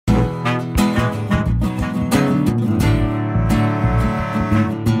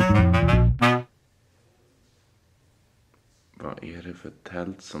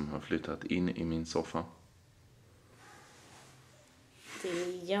tält som har flyttat in i min soffa. Det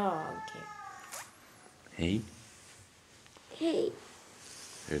är jag. Hej. Hej.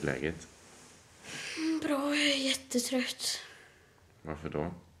 Hur är läget? Bra, jag är jättetrött. Varför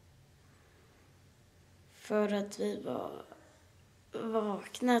då? För att vi var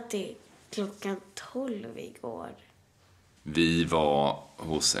vakna till klockan 12 igår. Vi var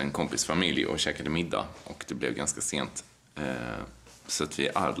hos en kompis familj och käkade middag och det blev ganska sent. Så att vi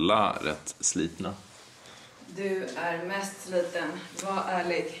är alla rätt slitna. Du är mest sliten. Var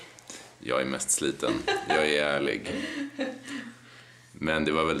ärlig. Jag är mest sliten. Jag är ärlig. Men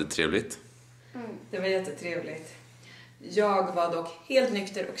det var väldigt trevligt. Det var jättetrevligt. Jag var dock helt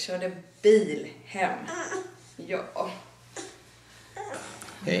nykter och körde bil hem. Ja.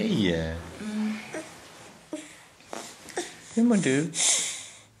 Hej! Hur mår du?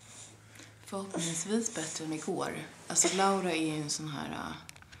 Förhoppningsvis bättre än igår. Alltså Laura är ju en sån här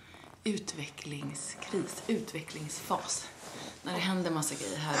utvecklingsfas. När det händer massa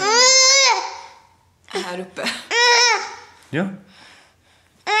grejer här uppe. Ja.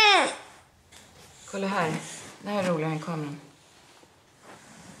 Kolla här. Det här är roligare än kameran.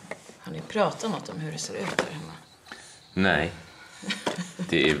 Har ni pratat något om hur det ser ut där hemma? Nej.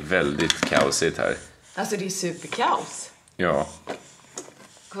 Det är väldigt kaosigt här. Alltså det är superkaos. Ja.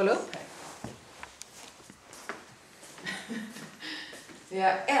 Kolla upp här. Vi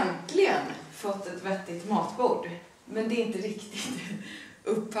har äntligen fått ett vettigt matbord. Men det är inte riktigt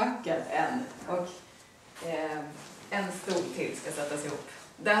upppackat än. Och en stol till ska sättas ihop.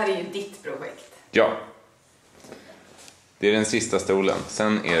 Det här är ju ditt projekt. Ja. Det är den sista stolen.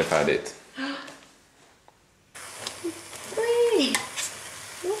 Sen är det färdigt.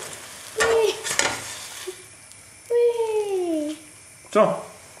 Så.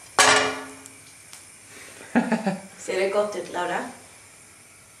 Ser det gott ut, Laura?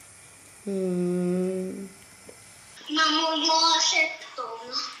 Mamma, jag har sett dem.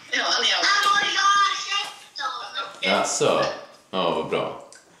 Ja, Mamma, jag har sett dem. Jaså? Ja, vad bra.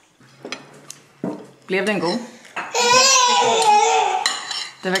 Blev den god?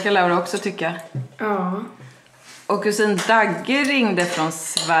 Det verkar Laura också tycka. Ja. Och kusin Dagge ringde från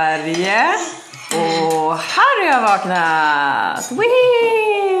Sverige. Och här har jag vaknat!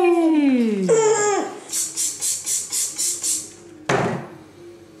 Wee!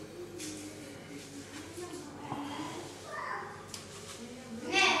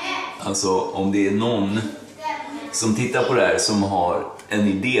 Alltså om det är någon som tittar på det här som har en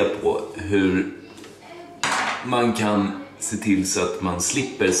idé på hur man kan se till så att man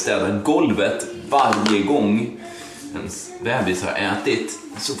slipper städa golvet varje gång ens bebis har ätit,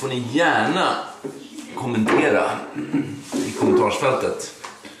 så får ni gärna kommentera i kommentarsfältet.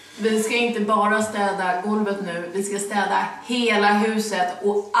 Vi ska inte bara städa golvet nu. Vi ska städa hela huset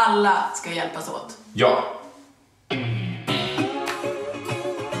och alla ska hjälpas åt. Ja.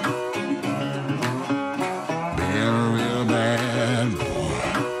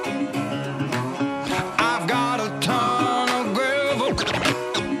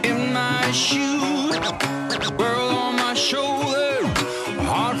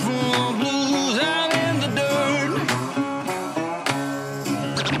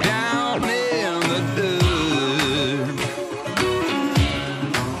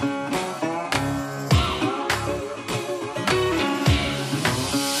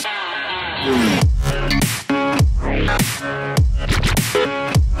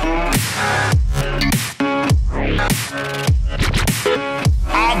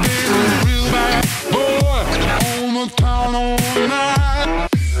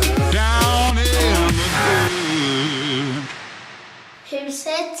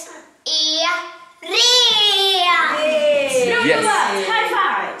 Huset är ren! Yes. High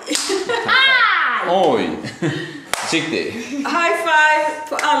five! Oj. Försiktig. High five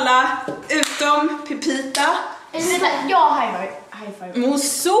på alla utom Pipita. Jag high five. Hon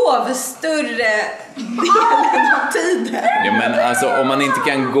sov större delen av tiden. Ja, men alltså om man inte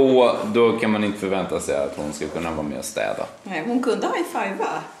kan gå, då kan man inte förvänta sig att hon ska kunna vara med och städa. Nej, hon kunde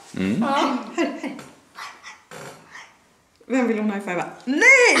high-fivea. Ja. Här. Vem vill hon high-fivea?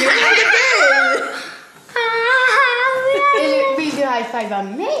 Nej, jag vill dig! Eller vill du high five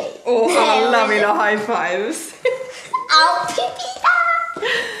mig? Och alla vill ha high-fives.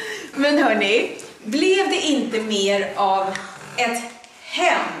 Men hörni, blev det inte mer av ett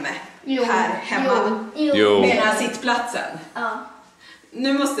hem här hemma? Jo. Med den här sittplatsen? Ja.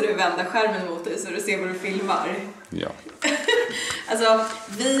 Nu måste du vända skärmen mot dig så du ser vad du filmar. Ja. Alltså,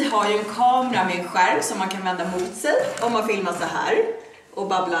 vi har ju en kamera med en skärm som man kan vända mot sig om man filmar så här och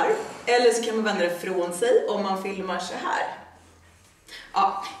babblar. Eller så kan man vända det från sig om man filmar så här.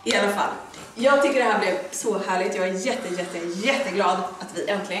 Ja, i alla fall. Jag tycker det här blev så härligt. Jag är jätteglad att vi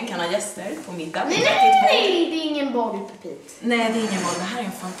äntligen kan ha gäster på middag. Nej, det är ingen bollpepit. Nej, det är ingen boll. Det här är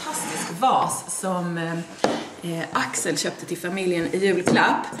en fantastisk vas som Axel köpte till familjen i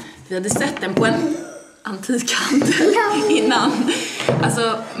julklapp. Vi hade sett den på en antikhandel innan.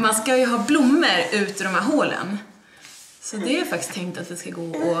 Alltså, man ska ju ha blommor ut ur de här hålen. Så det är faktiskt tänkt att vi ska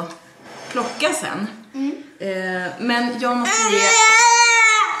gå och plocka sen. Men jag måste ge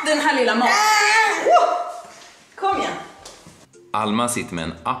den här lilla mat. Kom igen. Alma sitter med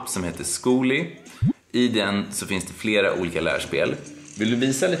en app som heter Skoli. I den så finns det flera olika lärspel. Vill du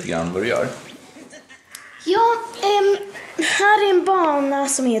visa lite grann vad du gör? Ja, här är en bana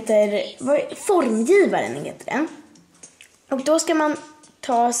som heter, formgivaren heter den. Och då ska man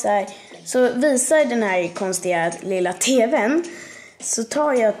ta så här, så visar den här konstiga lilla tvn. Så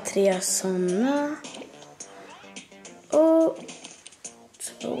tar jag 3 såna och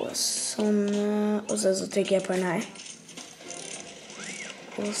 2 såna och sen så trycker jag på den här.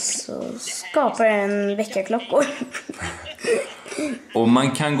 Och så skapar den väckarklockor. Och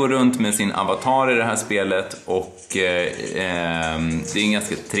man kan gå runt med sin avatar i det här spelet och det är en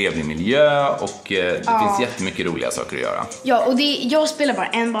ganska trevlig miljö och det finns jättemycket roliga saker att göra. Ja, och jag spelar bara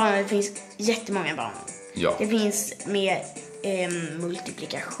en bana, det finns jättemånga banor. Ja. Det finns med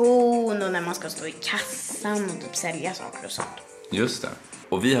multiplikation och när man ska stå i kassan och typ sälja saker och sånt. Just det.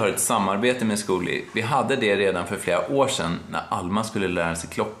 Och vi har ett samarbete med Skoli. Vi hade det redan för flera år sedan när Alma skulle lära sig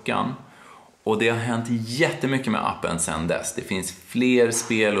klockan. Och det har hänt jättemycket med appen sedan dess. Det finns fler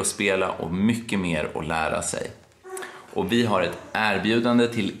spel att spela och mycket mer att lära sig. Och vi har ett erbjudande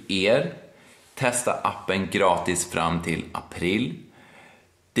till er. Testa appen gratis fram till april.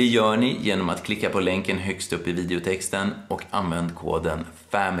 Det gör ni genom att klicka på länken högst upp i videotexten och använd koden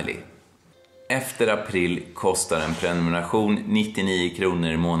FAMILJ. Efter april kostar en prenumeration 99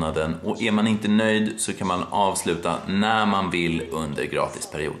 kronor i månaden och är man inte nöjd så kan man avsluta när man vill under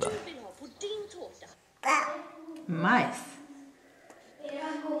gratisperioden. Majs.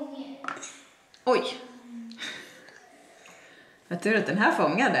 Oj. Jag tror att den här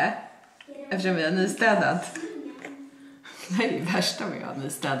fångade. Eftersom vi har nystädat. Det här är det värsta med att ha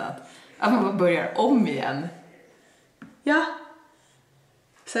nystädat. Att man bara börjar om igen. Ja.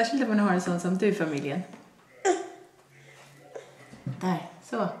 Särskilt om man har en sån som du i familjen. Där,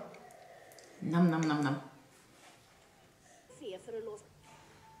 så. Nam.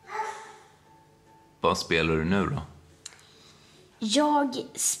 Vad spelar du nu då? Jag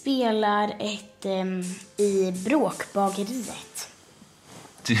spelar ett i bråkbageriet.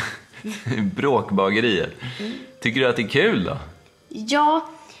 Bråkbageriet? Tycker du att det är kul då? Ja,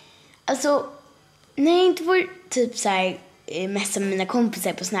 alltså när jag inte får typ så här messa med mina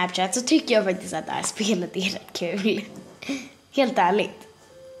kompisar på Snapchat så tycker jag faktiskt att det här spelet är rätt kul. Helt ärligt.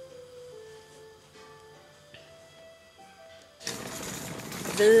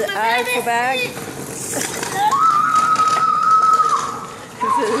 Vi är på väg.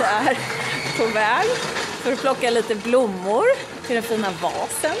 Vi är på väg för att plocka lite blommor till den fina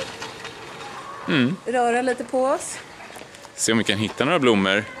vasen. Röra lite på oss. Se om vi kan hitta några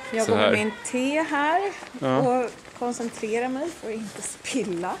blommor. Jag går med min te här och koncentrerar mig för att inte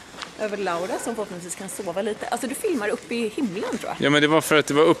spilla över Laura som förhoppningsvis kan sova lite. Alltså du filmar upp i himlen tror jag. Ja, men det var för att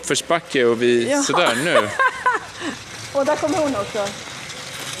det var uppförsbacke och vi sådär nu. Och där kommer hon också.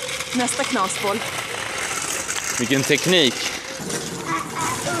 Nästa knasboll. Vilken teknik.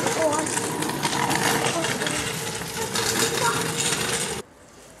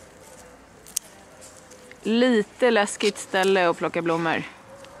 Lite läskigt ställe att plocka blommor.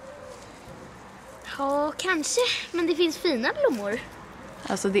 Ja, kanske. Men det finns fina blommor.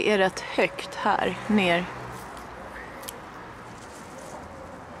 Alltså det är rätt högt här ner.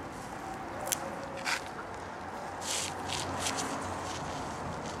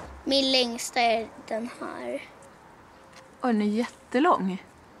 Min längsta är den här. Åh, den är jättelång.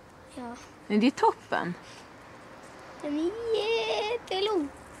 Ja. Nej, det är toppen. Den är jättelång.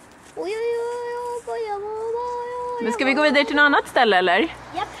 Oj. Men ska vi gå vidare till något annat ställe eller?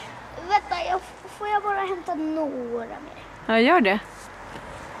 Japp. Vänta, får jag bara hämta några mer? Ja, gör det.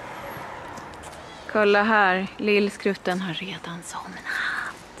 Kolla här, lillskrutten har redan somnat.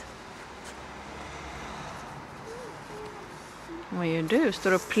 Vad gör du?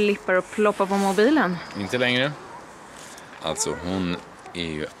 Står och plippar och ploppar på mobilen? Inte längre. Alltså hon är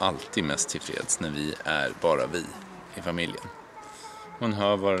ju alltid mest tillfreds när vi är bara vi i familjen. Hon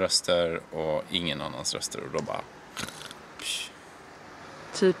hör våra röster och ingen annans röster och då bara...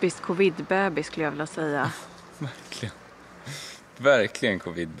 Typiskt covid-bebis skulle jag vilja säga. Verkligen. Verkligen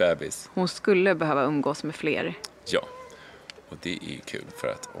covid-bebis. Hon skulle behöva umgås med fler. Ja. Och det är ju kul för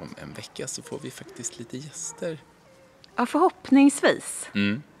att om en vecka så får vi faktiskt lite gäster. Ja, förhoppningsvis.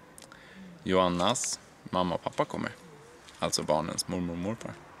 Joannas mamma och pappa kommer. Alltså barnens mormor och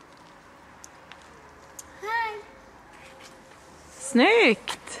morfar. Hej.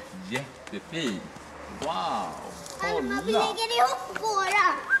 Snyggt! Jättefint. Wow. Alma, vi lägger ihop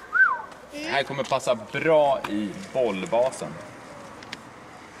våra. Det här kommer passa bra i bollvasen.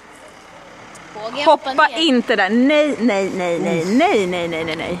 Hoppa inte där. Nej.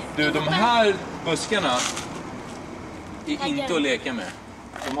 Du, de här buskarna är inte att leka med.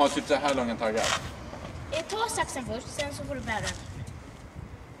 De har typ så här långa taggar. Ta saxen först, sen så får du bära den.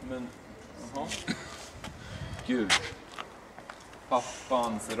 Men, jaha. Gud.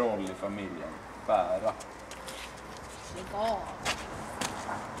 Pappans roll i familjen. Bära. Lägg av.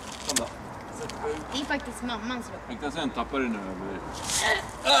 Kom då. Det är faktiskt mammans roll. Tänkte sen tappar du nu över.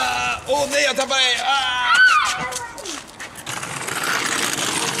 Åh nej, jag tappar dig!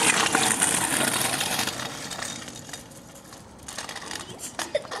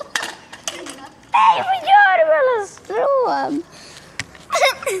 Nej, vad gör du med alla strån?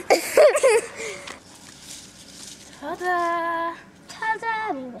 Tada!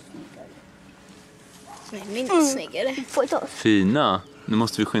 Tada! Men vad snyggare. Nej, min är snyggare. Får jag ta? Fina. Nu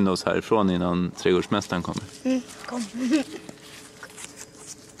måste vi skynda oss härifrån innan trädgårdsmästaren kommer. Kom.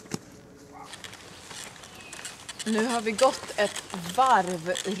 Nu har vi gått ett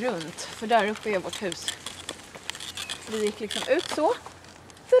varv runt, för där uppe är vårt hus. Vi gick liksom ut så.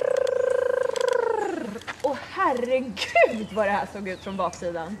 Och herregud vad det här såg ut från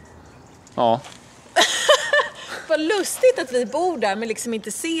baksidan. Ja. Vad lustigt att vi bor där men liksom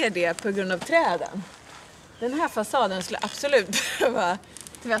inte ser det på grund av träden. Den här fasaden skulle absolut behöva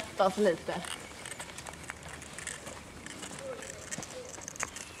tvättas lite.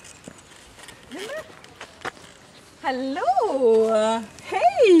 Hallå!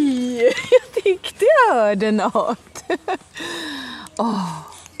 Hej! Jag tyckte jag hörde något.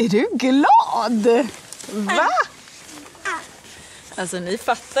 Är du glad? Va? Alltså ni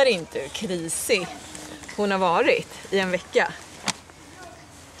fattar inte hur krisig hon har varit i en vecka.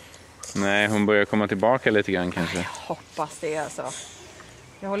 Nej, hon börjar komma tillbaka lite grann kanske. Jag hoppas det alltså.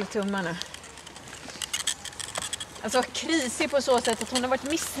 Jag håller tummarna. Alltså krisig på så sätt att hon har varit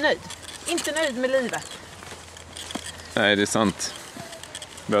missnöjd. Inte nöjd med livet. Nej, det är sant.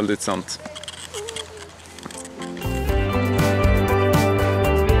 Väldigt sant.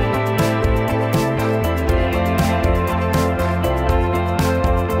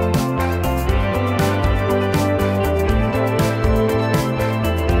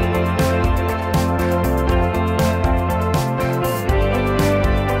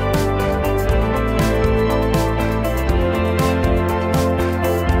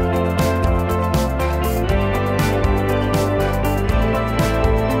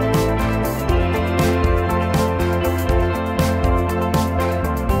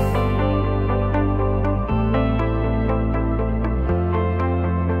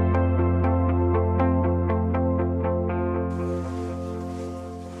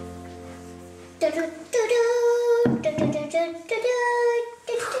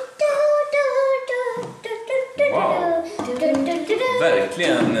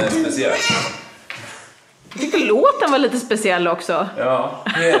 Verkligen speciellt. Jag tycker låten var lite speciell också. Ja,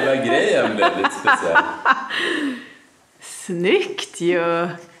 hela grejen blev lite speciell. Snyggt ju.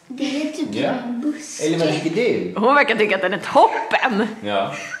 Det är typ en buske. Eller vad tycker du? Hon verkar tycka att den är toppen.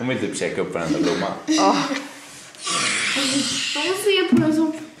 Ja, hon vill typ checka upp varenda blomma. Man ser på den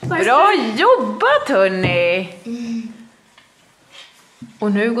som... Bra jobbat hörni.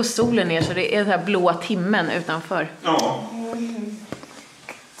 Och nu går solen ner så det är den här blåa timmen utanför. Ja.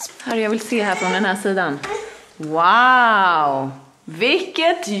 Här, jag vill se här från den här sidan. Wow!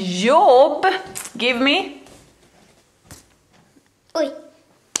 Vilket jobb! Give me Oj.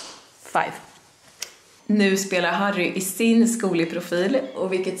 5. Nu spelar Harry i sin skoliprofil.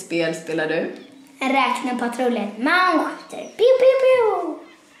 Och vilket spel spelar du? Räknepatrullen. Man skjuter. Piu, piu, piu.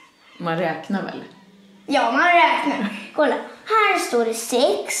 Man räknar väl? Ja, man räknar. Kolla, här står det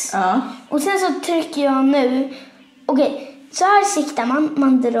 6. Ja. Och sen så trycker jag nu. Okej, så här siktar man.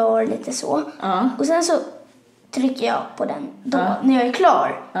 Man drar lite så. Ja. Och sen så trycker jag på den då, när jag är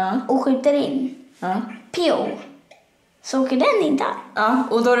klar. Ja. Och skjuter in. Ja. Pio. Så åker den in där. Ja,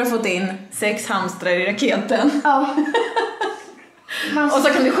 och då har du fått in 6 hamstrar i raketen. Ja. Och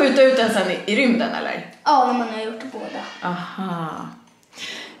så kan du skjuta ut den sen i rymden, eller? Ja, när man har gjort båda. Aha.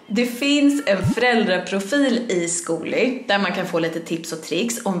 Det finns en föräldraprofil i Skoli där man kan få lite tips och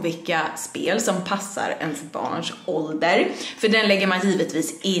tricks om vilka spel som passar ens barns ålder. För den lägger man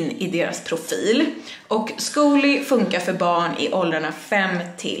givetvis in i deras profil. Och Skoli funkar för barn i åldrarna 5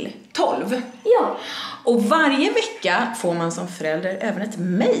 till 12. Ja. Och varje vecka får man som förälder även ett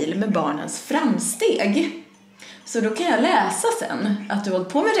mejl med barnens framsteg. Så då kan jag läsa sen att du hållit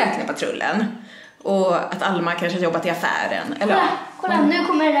på med räknepatrullen. Och att Alma kanske har jobbat i affären. Eller? Kolla, nu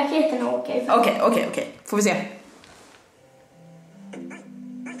kommer raketen att åka. Okej. Får vi se.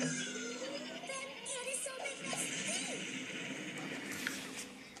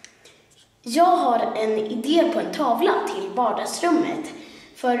 Jag har en idé på en tavla till vardagsrummet.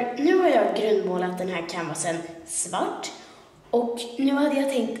 För nu har jag grundmålat den här canvasen svart. Och nu hade jag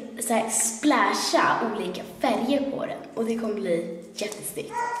tänkt så här splasha olika färger på den. Och det kommer bli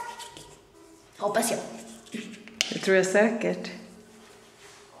jättesnyggt. Hoppas jag. Det tror jag säkert.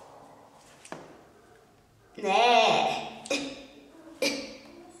 Nej.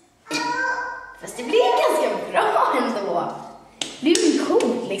 Fast det blir ganska bra ändå. Det blir ju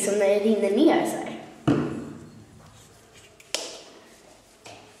coolt liksom när det rinner ner så här.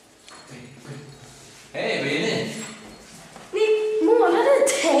 Hej, vad är ni? Vi målar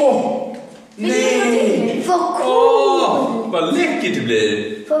lite. Nej! Vad coolt. Vad läckert det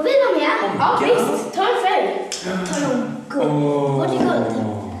blir! Får vi vara med? Ja, visst. Ta en färg. Ta någon guld. Varsågod.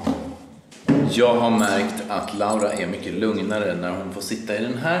 Jag har märkt att Laura är mycket lugnare när hon får sitta i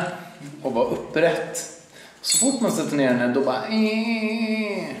den här och vara upprätt. Så fort man sätter ner henne då bara...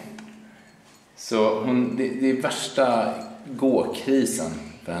 Så det är värsta gåkrisen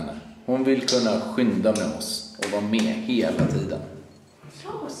för henne. Hon vill kunna skynda med oss och vara med hela tiden.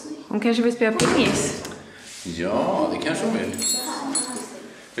 Hon kanske vill spela pingis. Ja, det kanske hon vill.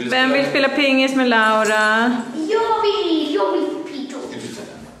 Vem vill spela pingis med Laura? Jag vill Pito.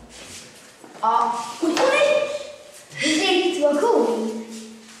 Ja. Riktigt vad cool.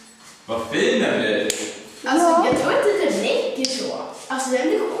 Vad fin den blir. Alltså jag tror inte det räcker så. Alltså den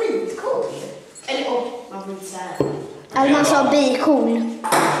blir skitcool. Eller man får inte säga. Alma sa bi-cool.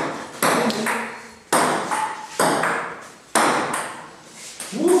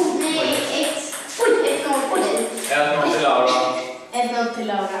 Nej, 1-0 på dig. 1-0 till Laura. 1-0 till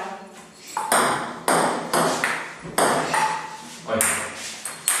Laura. Oj.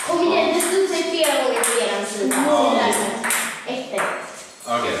 Kom igen, det studsar ju flera gånger på er sida. Efter.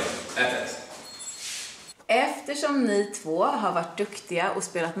 Okej, 1-1. Eftersom ni två har varit duktiga och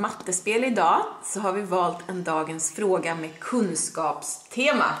spelat mattespel idag så har vi valt en dagens fråga med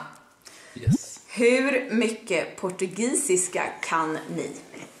kunskapstema. Yes. Hur mycket portugisiska kan ni?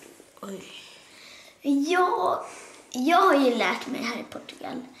 Jag har ju lärt mig här i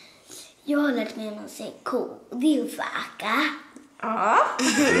Portugal. Jag har lärt mig att man säger ko. Och det är ju vaca. Ja.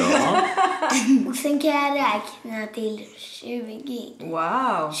 Bra. Och sen kan jag räkna till 20.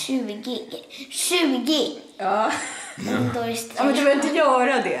 Wow. 20. Ja. Då är det Ja, men du behöver inte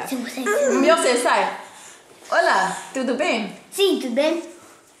göra det. Om jag säger så här. Hola, tudo bem? Si, tudo bem?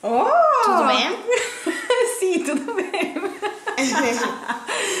 Tudo bem? Si, tudo bem.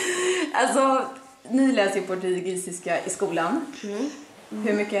 Alltså, ni läser ju portugisiska i skolan.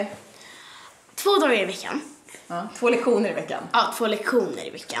 Hur mycket? 2 dagar i veckan. Ja, 2 lektioner i veckan. Ja, 2 lektioner i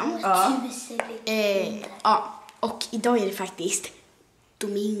veckan. Ja. Ja, och idag är det faktiskt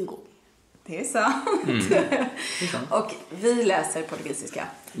domingo. Det är sant. Och vi läser portugisiska.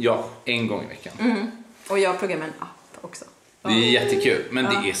 Ja, 1 gång i veckan. Och jag programmerar en app också. Det är jättekul, men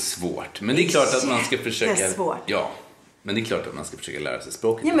det är svårt. Men det är klart att man ska försöka... Det är svårt. Ja, men det är klart att man ska försöka lära sig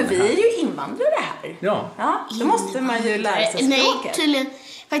språket. Ja, men vi är ju invandrare här. Ja. Ja, då måste man ju lära sig Nej, språket. tydligen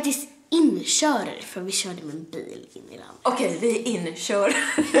faktiskt inkörare, för vi körde med en bil in i landet. Okej, vi är inkör.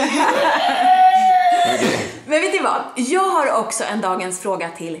 Men vet ni vad? Jag har också en dagens fråga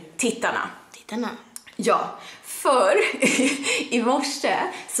till tittarna. Tittarna. Ja, för i morse,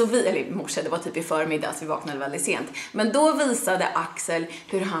 det var typ i förmiddag så vi vaknade väldigt sent. Men då visade Axel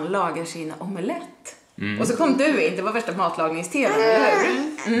hur han lagar sin omelett. Och så kom du in, det var värsta matlagningsteman, eller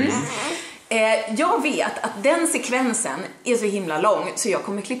hur? Jag vet att den sekvensen är så himla lång så jag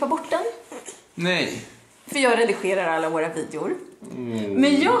kommer klippa bort den. Nej. För jag redigerar alla våra videor.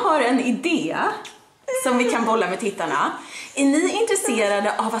 Men jag har en idé som vi kan bolla med tittarna. Är ni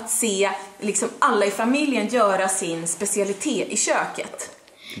intresserade av att se liksom alla i familjen göra sin specialitet i köket?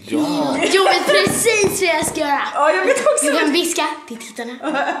 Ja. Jag vet precis vad jag ska göra. Ja, jag vet också. Du kan viska till tittarna.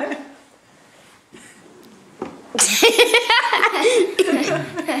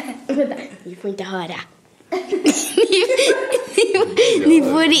 Vänta, ni får inte höra. Ni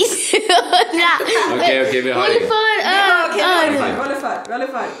får inte höra. Okej, vi har Håll det. för Okej, vi håller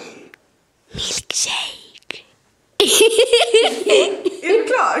för. Milkshake. Är du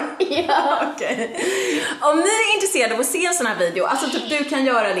klar? Ja. Okej. Om ni är intresserade av att se en sån här video, alltså typ du kan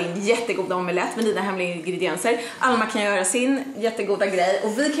göra din jättegoda omelett med dina hemliga ingredienser, Alma kan göra sin jättegoda grej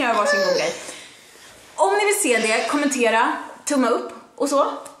och vi kan göra varsin god grej. Om ni vill se det, kommentera, tumma upp och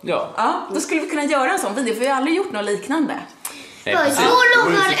så. Ja, då skulle vi kunna göra en sån video, för vi har aldrig gjort något liknande. Jag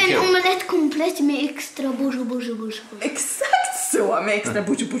lagar en omelett komplett med extra bush. Exakt så, med extra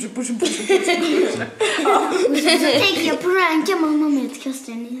bush. Ja. Så tänker jag pranka mamma med att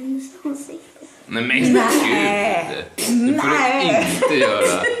kasta den i hennes ansikte. Nej, men gud. Det får du inte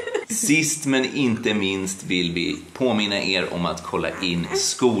göra. Sist men inte minst vill vi påminna er om att kolla in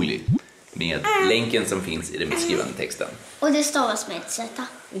Skoli med länken som finns i den beskrivande texten. Och det stavas med ett Z.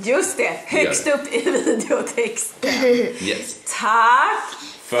 Just det, högst upp i videotexten. Yes. Tack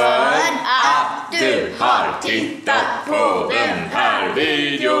för att du har tittat på den här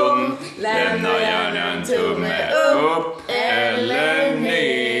videon. Lämna gärna en tumme upp eller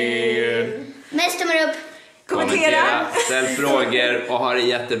ner. Mest tummar upp. Kommentera, ställ frågor och ha det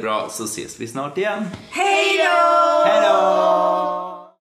jättebra, så ses vi snart igen. Hej då! Hej då!